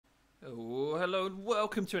Oh, hello and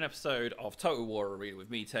welcome to an episode of Total War Arena with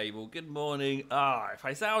me, Table. Good morning. If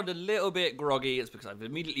I sound a little bit groggy, it's because I've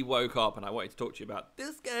immediately woke up and I wanted to talk to you about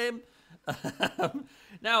this game.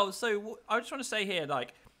 Now, so I just want to say here,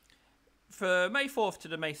 like, for May 4th to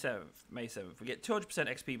the May 7th, we get 200%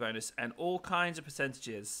 XP bonus and all kinds of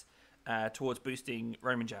percentages towards boosting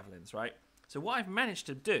Roman Javelins, right? So what I've managed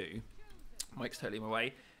to do, Mike's totally in my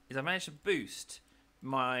way, is I managed to boost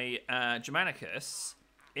my Germanicus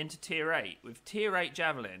into tier 8 with tier 8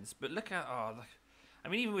 javelins, but look at I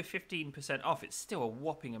mean, even with 15% off, it's still a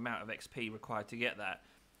whopping amount of XP required to get that.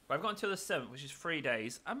 But I've got until the 7th, which is 3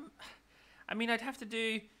 days. I mean, I'd have to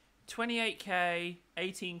do 28k,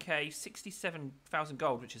 18k, 67,000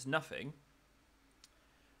 gold, which is nothing,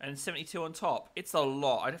 and 72 on top. It's a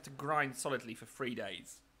lot. I'd have to grind solidly for 3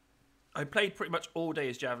 days. I played pretty much all day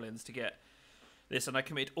as javelins to get this, and I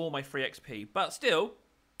committed all my free XP. But still,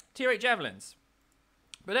 tier 8 javelins.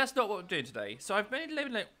 But that's not what I'm doing today. So I've been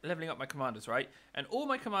leveling up my commanders, right? And all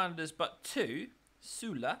my commanders but two,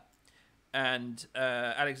 Sula and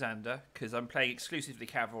Alexander, because I'm playing exclusively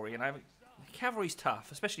cavalry, and cavalry's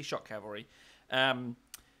tough, especially shock cavalry,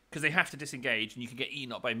 because they have to disengage, and you can get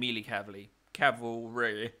eaten up by melee cavalry.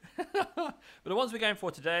 But the ones we're going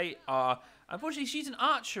for today are, unfortunately, she's an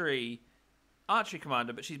archery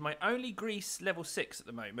commander, but she's my only Greece level 6 at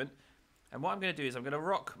the moment. And what I'm going to do is I'm going to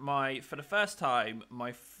rock for the first time,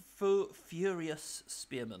 my Furious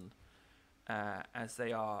Spearmen, as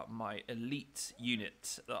they are my elite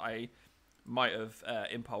unit that I might have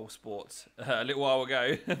impulse bought a little while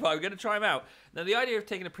ago, but I'm going to try them out. Now, the idea of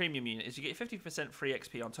taking a premium unit is you get 50% free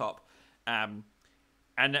XP on top, and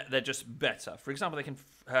they're just better. For example, they can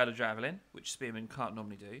hurl a javelin, which Spearmen can't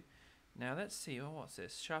normally do. Now, let's see. Oh, what's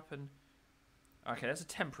this? Sharpen. Okay, that's a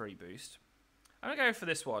temporary boost. I'm going to go for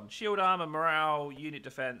this one. Shield armor, morale, unit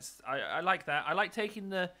defense. I like that. I like taking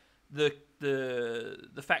the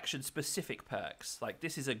faction specific perks. Like,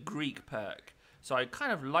 this is a Greek perk, so I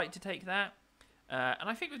kind of like to take that. And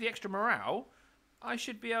I think with the extra morale, I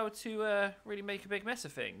should be able to really make a big mess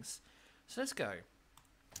of things. So let's go.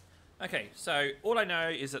 Okay, so all I know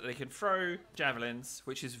is that they can throw javelins,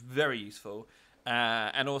 which is very useful.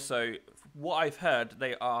 And also, what I've heard,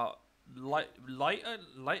 they are more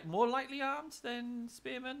lightly armed than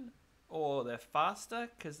Spearmen, or they're faster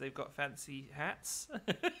because they've got fancy hats.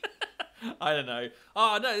 I don't know.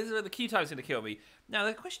 Oh no, this is where the queue time's going to kill me. Now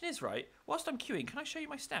the question is, right, whilst I'm queuing, can I show you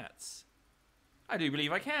my stats? I do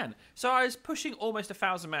believe I can. So I was pushing almost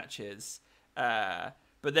 1,000 matches, but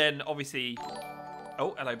then obviously,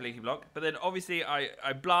 oh, hello Blinky Block. But then obviously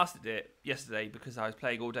I blasted it yesterday because I was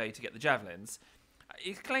playing all day to get the javelins.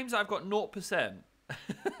 It claims that I've got 0%.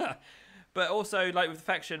 But also, like with the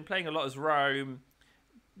faction, playing a lot as Rome.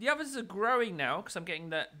 The others are growing now because I'm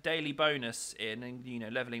getting that daily bonus in and, you know,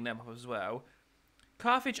 leveling them up as well.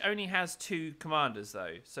 Carthage only has 2 commanders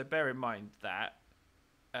though, so bear in mind that.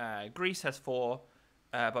 Greece has 4,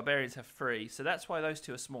 barbarians have 3, so that's why those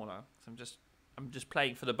 2 are smaller. So I'm just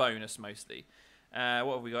playing for the bonus mostly.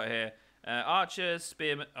 What have we got here? Archers,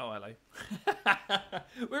 spearmen. Oh, hello.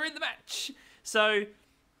 We're in the match. So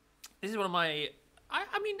this is one of my.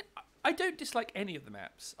 I mean, I don't dislike any of the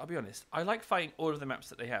maps, I'll be honest. I like fighting all of the maps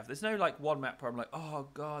that they have. There's no, like, one map where I'm like, oh,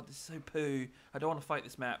 God, this is so poo. I don't want to fight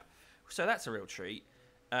this map. So that's a real treat.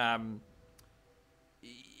 Even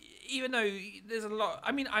though there's a lot...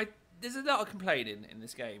 I mean, there's a lot of complaining in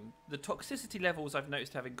this game. The toxicity levels I've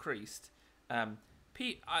noticed have increased. And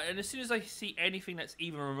as soon as I see anything that's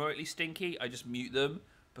even remotely stinky, I just mute them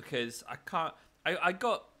because I can't...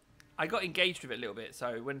 I got engaged with it a little bit,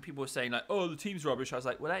 so when people were saying, like, oh, the team's rubbish, I was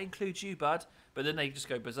like, well, that includes you, bud. But then they just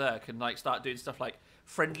go berserk and, like, start doing stuff like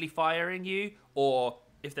friendly firing you, or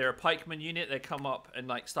if they're a pikeman unit, they come up and,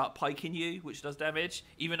 like, start piking you, which does damage,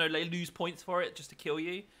 even though they lose points for it just to kill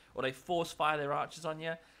you, or they force fire their archers on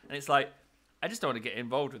you. And it's like, I just don't want to get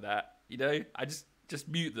involved with that, you know? I just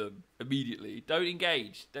mute them immediately. Don't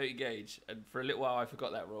engage. And for a little while, I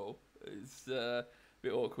forgot that rule. It's a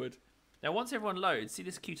bit awkward. Now, once everyone loads, see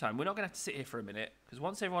this queue time. We're not going to have to sit here for a minute, because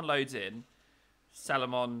once everyone loads in,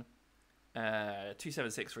 Salomon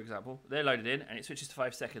 276, for example, they're loaded in, and it switches to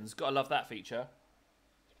 5 seconds. Gotta love that feature.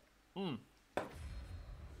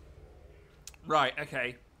 Right,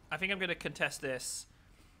 okay. I think I'm going to contest this.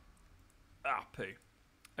 Ah, poo.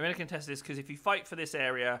 I'm going to contest this, because if you fight for this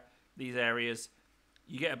area, these areas,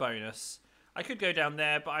 you get a bonus. I could go down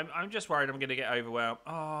there, but I'm just worried I'm going to get overwhelmed.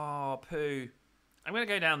 Oh, poo. I'm going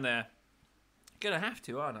to go down there. Gonna have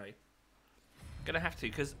to, aren't I? Gonna have to,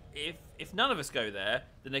 because if none of us go there,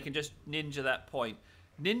 then they can just ninja that point.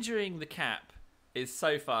 Ninjaing the cap is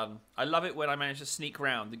so fun. I love it when I manage to sneak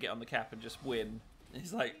around and get on the cap and just win.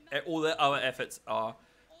 It's like all their other efforts are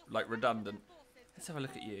like redundant. Let's have a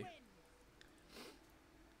look at you.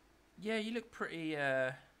 Yeah, you look pretty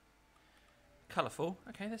colourful.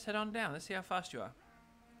 Okay, let's head on down. Let's see how fast you are.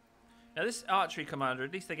 Now this archery commander,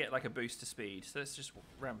 at least they get like a boost to speed. So let's just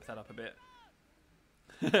ramp that up a bit.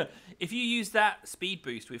 If you use that speed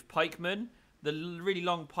boost with pikemen, the really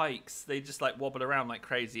long pikes, they just like wobble around like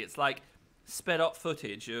crazy. It's like sped up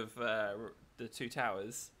footage of the Two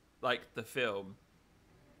Towers, like the film,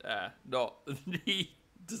 not the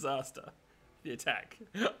disaster, the attack.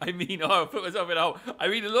 I mean, oh, I put myself in a hole. I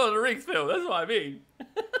mean, the Lord of the Rings film. That's what I mean.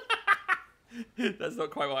 That's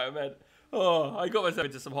not quite what I meant. Oh, I got myself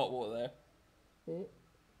into some hot water there.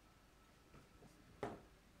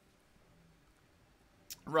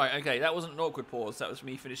 Right, okay, that wasn't an awkward pause. That was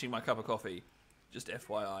me finishing my cup of coffee. Just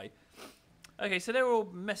FYI. Okay, so they're all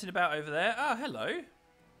messing about over there. Oh, hello.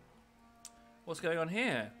 What's going on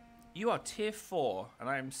here? You are tier 4, and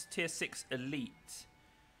I am tier 6 elite.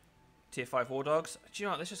 Tier 5 war dogs. Do you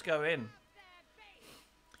know what? Let's just go in.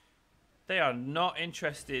 They are not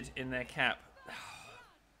interested in their cap.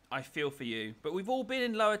 I feel for you. But we've all been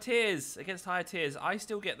in lower tiers against higher tiers. I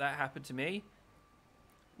still get that happen to me.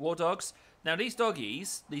 War dogs. Now these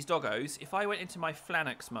doggies, these doggos, if I went into my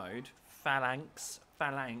phalanx mode, phalanx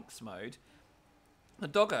mode, the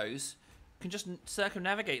doggos can just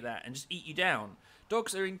circumnavigate that and just eat you down.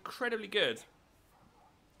 Dogs are incredibly good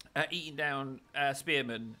at eating down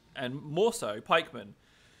spearmen, and more so pikemen.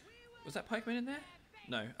 Was that pikemen in there?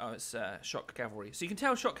 No, oh, it's shock cavalry. So you can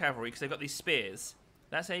tell shock cavalry because they've got these spears.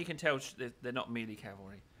 That's how you can tell they're not melee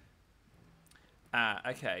cavalry.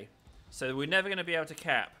 Okay. So we're never going to be able to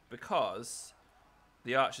cap because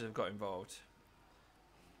the archers have got involved.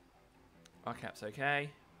 Our cap's okay.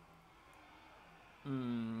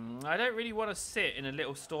 I don't really want to sit in a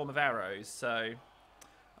little storm of arrows, so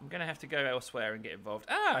I'm going to have to go elsewhere and get involved.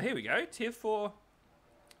 Ah, here we go. Tier 4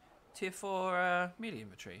 melee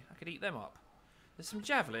infantry. I could eat them up. There's some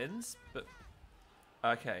javelins, but...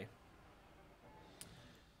 Okay.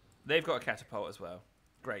 They've got a catapult as well.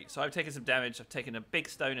 Great. So I've taken some damage. I've taken a big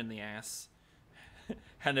stone in the ass.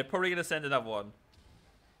 And they're probably going to send another one.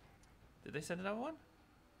 Did they send another one?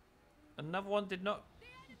 Another one did not...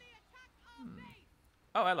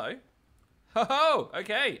 Oh, hello. Ho ho!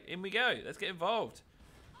 Okay, in we go. Let's get involved.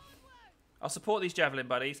 I'll support these javelin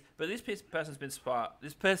buddies, but this person's been smart.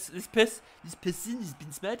 This person has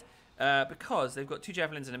been smart because they've got 2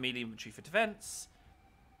 javelins and a melee infantry for defense.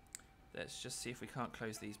 Let's just see if we can't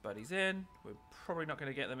close these buddies in. We're probably not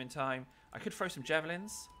going to get them in time. I could throw some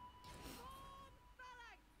javelins.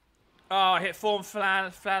 Oh, I hit form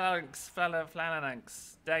phalanx.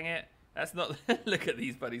 Dang it. That's not... Look at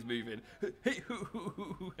these buddies moving.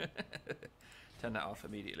 Turn that off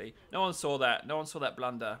immediately. No one saw that. No one saw that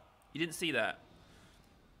blunder. You didn't see that.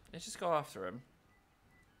 Let's just go after him.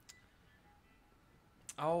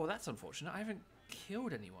 Oh, that's unfortunate. I haven't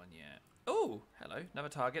killed anyone yet. Oh, hello. Another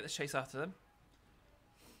target. Let's chase after them.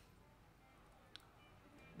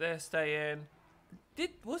 They're staying.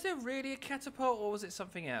 Was there really a catapult or was it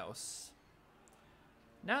something else?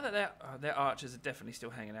 Now that their archers are definitely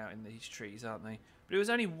still hanging out in these trees, aren't they? But it was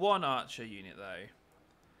only one archer unit, though.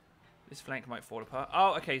 This flank might fall apart.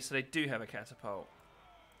 Oh, okay, so they do have a catapult.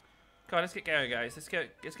 Come on, let's get going, guys. Let's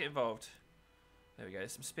get involved. There we go.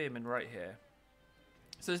 There's some spearmen right here.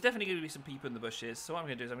 So there's definitely going to be some people in the bushes. So what I'm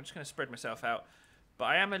going to do is I'm just going to spread myself out. But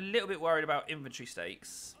I am a little bit worried about infantry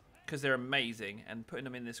stakes because they're amazing, and putting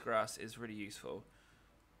them in this grass is really useful.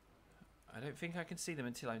 I don't think I can see them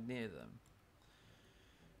until I'm near them.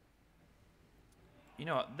 You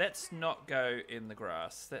know what? Let's not go in the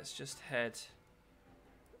grass. Let's just head...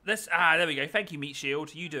 there we go. Thank you, Meat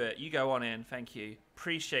Shield. You do it. You go on in. Thank you.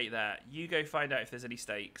 Appreciate that. You go find out if there's any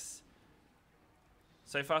stakes.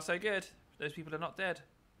 So far, so good. Those people are not dead.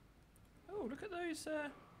 Oh, look at those.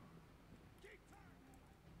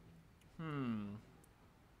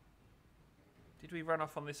 Did we run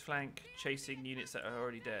off on this flank chasing units that are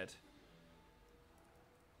already dead?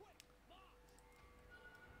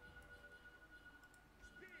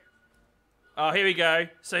 Oh, here we go.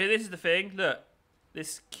 So this is the thing. Look.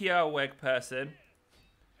 This Kiaweg person.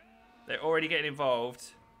 They're already getting involved.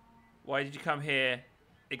 Why did you come here?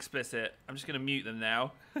 Explicit. I'm just going to mute them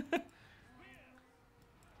now.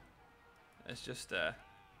 It's just...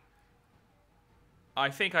 I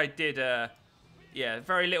think I did... yeah,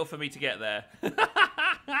 very little for me to get there.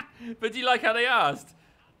 But do you like how they asked?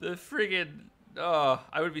 The friggin... Oh,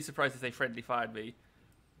 I wouldn't be surprised if they friendly fired me.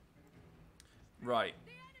 Right.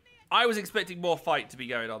 I was expecting more fight to be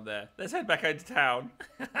going on there. Let's head back into town.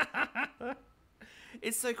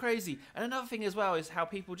 It's so crazy. And another thing as well is how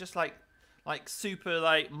people just like like super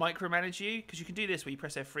like micromanage you, because you can do this where you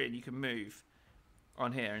press F3 and you can move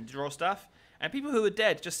on here and draw stuff. And people who are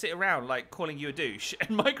dead just sit around like calling you a douche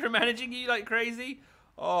and micromanaging you like crazy.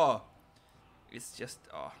 Oh, it's just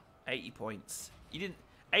 80 points. You didn't.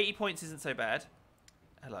 80 points isn't so bad.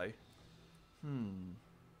 Hello.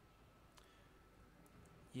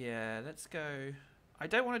 Yeah, let's go. I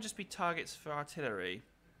don't want to just be targets for artillery.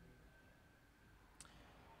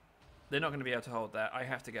 They're not going to be able to hold that. I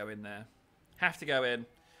have to go in there. Have to go in.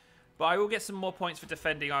 But I will get some more points for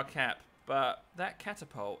defending our cap. But that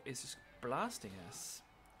catapult is just blasting us.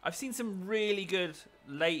 I've seen some really good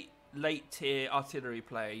late tier artillery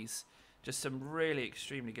plays. Just some really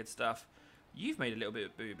extremely good stuff. You've made a little bit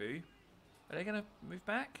of boo-boo. Are they going to move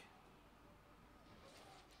back?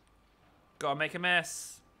 Gotta make a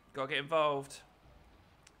mess. Gotta get involved.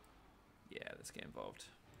 Yeah, let's get involved.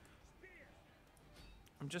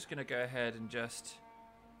 I'm just going to go ahead and just...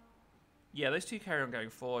 Yeah, those two carry on going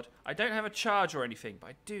forward. I don't have a charge or anything,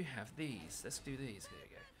 but I do have these. Let's do these. There we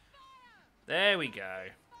go. There we go.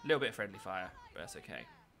 A little bit of friendly fire, but that's okay.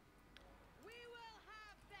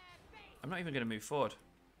 I'm not even going to move forward.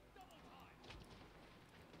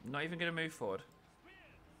 I'm not even going to move forward.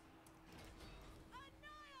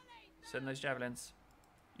 Send those javelins.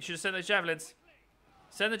 You should have sent those javelins.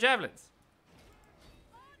 Send the javelins.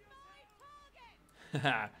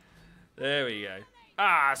 There we go.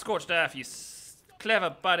 Ah, scorched earth, you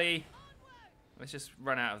clever buddy. Let's just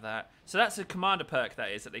run out of that. So that's a commander perk, that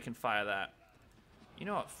is, that they can fire that. You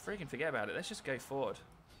know what? Freaking forget about it. Let's just go forward.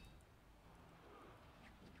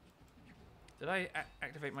 Did I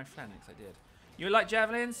activate my phalanx? I did. You like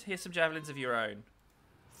javelins? Here's some javelins of your own.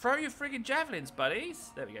 Throw your friggin' javelins,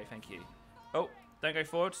 buddies. There we go, thank you. Oh, don't go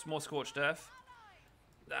forward. It's more scorched earth.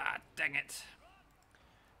 Ah, dang it.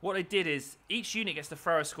 What they did is, each unit gets to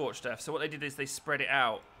throw a scorched earth. So what they did is they spread it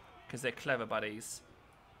out, because they're clever buddies.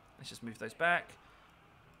 Let's just move those back.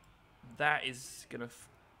 That is going to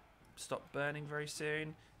stop burning very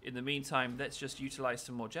soon. In the meantime, let's just utilize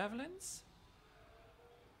some more javelins.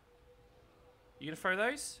 You going to throw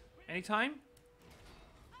those? Anytime?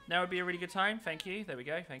 Now would be a really good time. Thank you. There we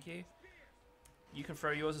go. Thank you. You can throw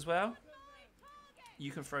yours as well. You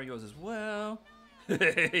can throw yours as well.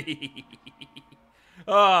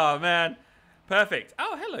 Oh, man. Perfect.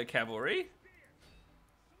 Oh, hello, cavalry.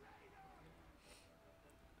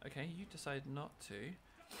 Okay, you decided not to.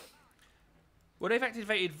 Well, they've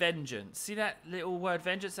activated vengeance. See that little word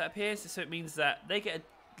vengeance that appears? So it means that they get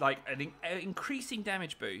an increasing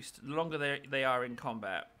damage boost the longer they are in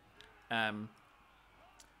combat.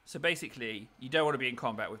 So basically, you don't want to be in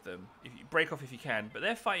combat with them. If you break off if you can. But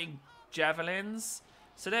they're fighting javelins,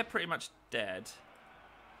 so they're pretty much dead.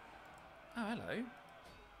 Oh, hello.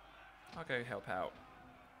 I'll go help out.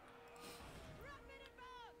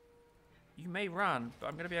 You may run, but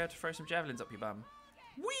I'm going to be able to throw some javelins up your bum.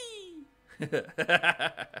 Whee!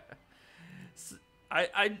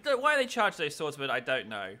 I don't, why they charge those swordsmen, I don't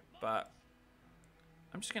know. But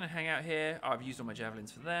I'm just going to hang out here. Oh, I've used all my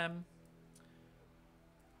javelins for them.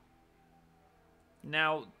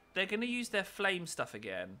 Now, they're going to use their flame stuff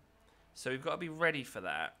again. So we've got to be ready for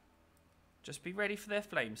that. Just be ready for their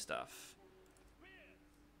flame stuff.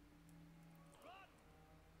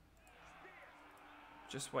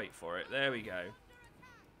 Just wait for it. There we go.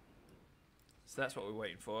 So that's what we're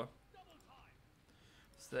waiting for.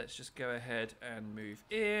 So let's just go ahead and move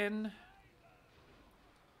in.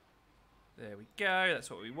 There we go.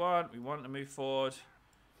 That's what we want. We want to move forward.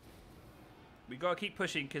 We got to keep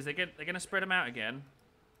pushing because they're going to spread them out again.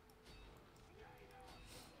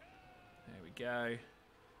 There we go.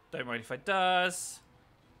 Don't mind if it does.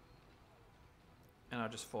 And I'll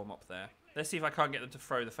just form up there. Let's see if I can't get them to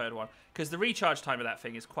throw the third one. Because the recharge time of that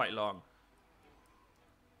thing is quite long.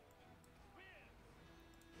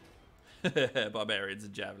 Barbarians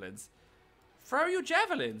and javelins. Throw your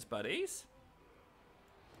javelins, buddies.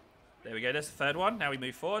 There we go. There's the third one. Now we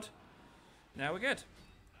move forward. Now we're good.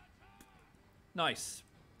 Nice.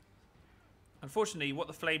 Unfortunately, what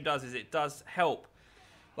the flame does is it does help.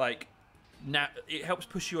 Like, now it helps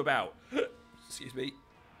push you about. Excuse me.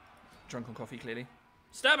 Drunk on coffee, clearly.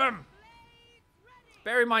 Stab him!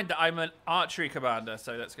 Bear in mind that I'm an archery commander,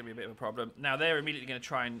 so that's going to be a bit of a problem. Now, they're immediately going to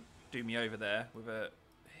try and do me over there with a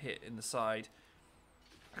hit in the side.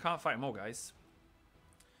 I can't fight them all, guys.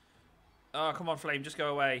 Oh, come on, flame. Just go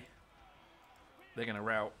away. They're going to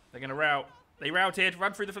rout. They're going to rout. They routed.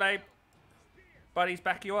 Run through the flame. Buddies,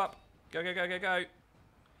 back you up. Go, go, go, go, go.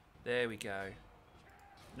 There we go.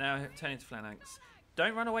 Now, turn into phalanx.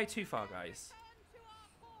 Don't run away too far, guys.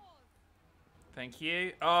 Thank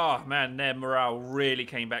you. Oh, man, their morale really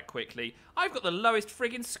came back quickly. I've got the lowest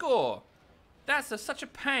friggin' score. Such a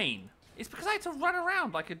pain. It's because I had to run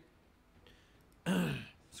around like a...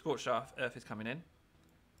 Scorched Earth is coming in.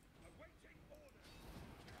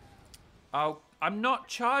 Oh, I'm not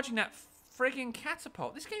charging that frigging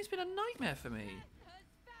catapult. This game's been a nightmare for me.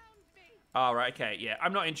 Oh, right, okay, yeah.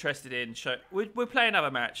 I'm not interested in show... We're playing another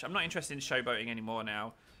match. I'm not interested in showboating anymore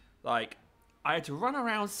now. Like, I had to run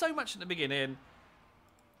around so much at the beginning.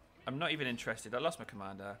 I'm not even interested. I lost my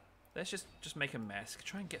commander. Let's just make a mess.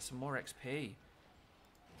 Try and get some more XP.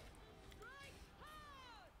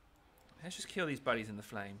 Let's just kill these buddies in the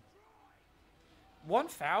flame.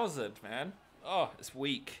 1,000, man. Oh, it's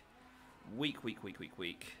weak. Weak.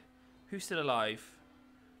 Who's still alive?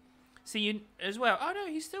 See, you as well. Oh, no,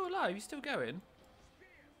 he's still alive. He's still going.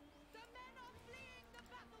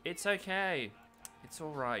 It's okay. It's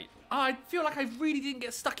all right. Oh, I feel like I really didn't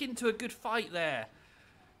get stuck into a good fight there.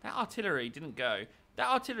 That artillery didn't go. That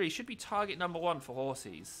artillery should be target number 1 for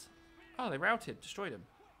horses. Oh, they routed. Destroyed him.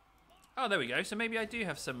 Oh, there we go. So maybe I do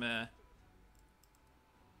have some...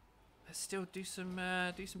 Let's still do some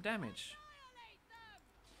damage.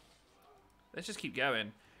 Let's just keep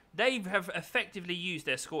going. They have effectively used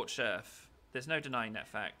their Scorched Earth. There's no denying that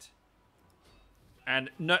fact. And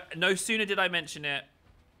no sooner did I mention it.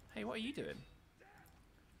 Hey, what are you doing?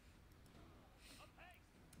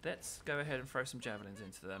 Let's go ahead and throw some javelins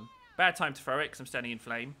into them. Bad time to throw it because I'm standing in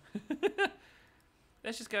flame.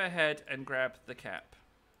 Let's just go ahead and grab the cap.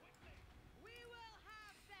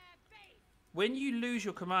 When you lose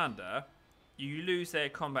your commander, you lose their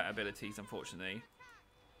combat abilities, unfortunately.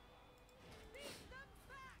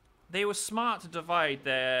 They were smart to divide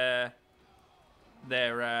their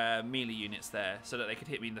melee units there so that they could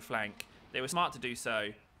hit me in the flank. They were smart to do so.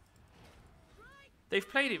 They've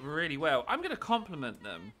played it really well. I'm going to compliment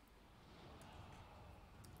them.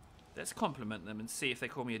 Let's compliment them and see if they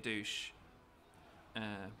call me a douche.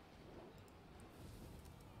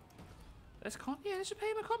 Let's just pay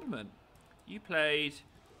him a compliment. You played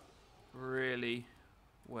really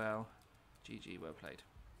well. GG, well played.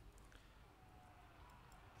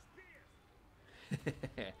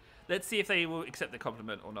 Let's see if they will accept the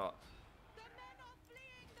compliment or not.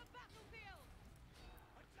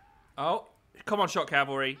 Oh, come on, shot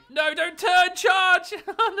cavalry. No, don't turn, charge!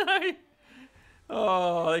 Oh, no.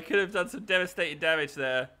 Oh, they could have done some devastating damage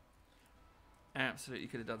there. Absolutely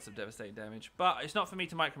could have done some devastating damage. But it's not for me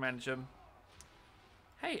to micromanage them.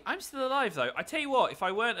 Hey, I'm still alive, though. I tell you what, if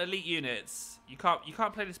I weren't elite units, you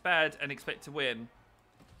can't play this bad and expect to win.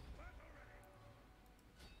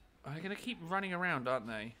 They're going to keep running around, aren't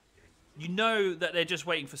they? You know that they're just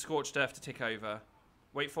waiting for Scorched Earth to tick over.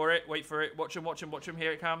 Wait for it, wait for it. Watch them, watch them, watch them.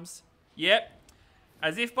 Here it comes. Yep.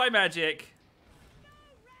 As if by magic.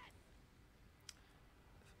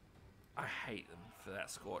 I hate them for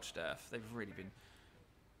that Scorched Earth. They've really been...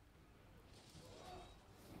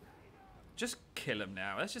 Just kill them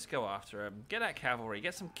now. Let's just go after them. Get that cavalry.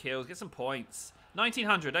 Get some kills. Get some points.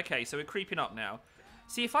 1900. Okay, so we're creeping up now.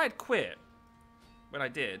 See, if I had quit when I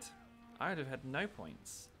did, I would have had no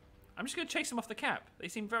points. I'm just going to chase them off the cap. They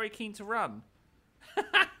seem very keen to run. Why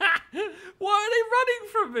are they running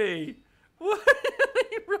from me? Why are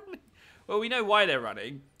they running? Well, we know why they're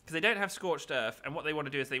running. Because they don't have Scorched Earth. And what they want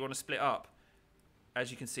to do is they want to split up. As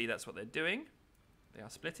you can see, that's what they're doing. They are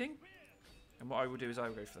splitting. And what I will do is I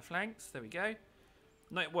will go for the flanks. There we go.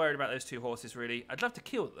 Not worried about those 2 horses, really. I'd love to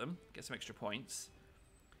kill them. Get some extra points.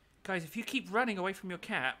 Guys, if you keep running away from your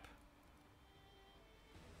cap...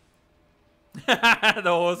 the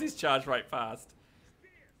horses charge right past.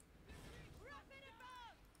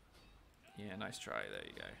 Yeah, nice try. There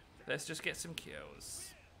you go. Let's just get some kills.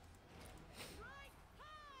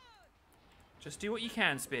 Just do what you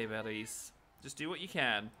can, spear buddies. Just do what you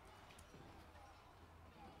can.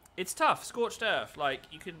 It's tough. Scorched Earth. Like,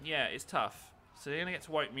 you can... Yeah, it's tough. So they're going to get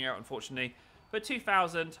to wipe me out, unfortunately. But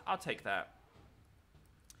 2,000, I'll take that.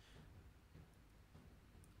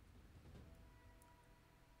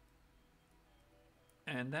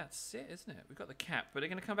 And that's it, isn't it? We've got the cap, but they're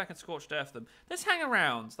going to come back and Scorched Earth them. Let's hang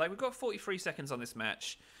around. Like, we've got 43 seconds on this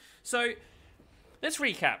match. So, let's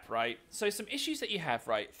recap, right? So, some issues that you have,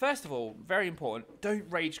 right? First of all, very important, don't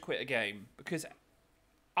rage quit a game. Because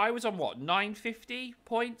I was on, what, 950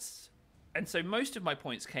 points? And so most of my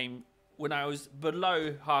points came when I was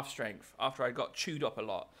below half strength, after I got chewed up a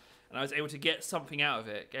lot. And I was able to get something out of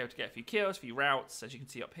it. Able to get a few kills, a few routes, as you can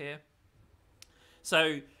see up here.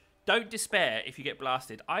 So... Don't despair if you get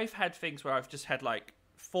blasted. I've had things where I've just had like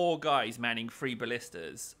 4 guys manning 3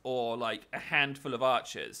 ballistas or like a handful of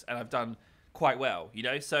archers, and I've done quite well, you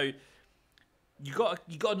know. So you got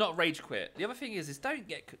to not rage quit. The other thing is don't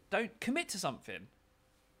commit to something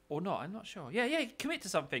or not. I'm not sure. Yeah, commit to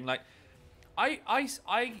something. Like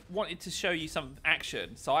I wanted to show you some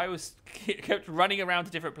action, so I was kept running around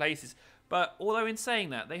to different places. But although in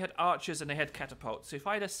saying that, they had archers and they had catapults. So if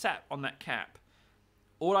I had sat on that cap,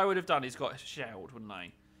 all I would have done is got shelled, wouldn't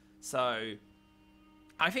I? So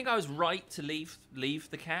I think I was right to leave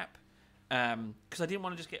the cap, because I didn't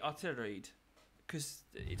want to just get artilleried, because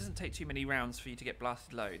it doesn't take too many rounds for you to get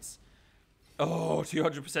blasted loads. Oh,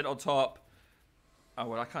 200% on top. Oh,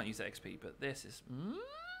 well, I can't use that XP, but this is...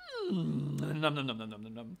 Num, num, num, num, num,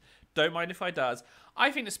 num, num. Don't mind if I does.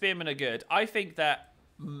 I think the Spearmen are good. I think that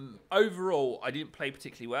overall, I didn't play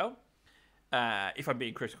particularly well, if I'm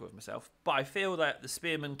being critical of myself. But I feel that the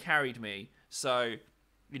Spearmen carried me. So,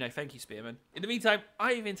 you know, thank you, Spearmen. In the meantime,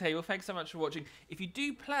 I've been Table. Thanks so much for watching. If you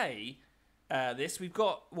do play this, we've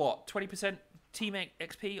got, what, 20% team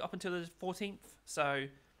XP up until the 14th. So,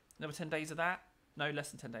 another 10 days of that. No,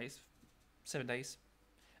 less than 10 days. 7 days.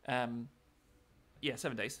 Yeah,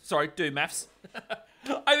 7 days. Sorry, doing maths.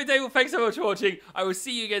 I've been Dave. Thanks so much for watching. I will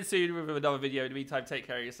see you again soon with another video. In the meantime, take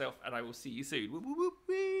care of yourself, and I will see you soon.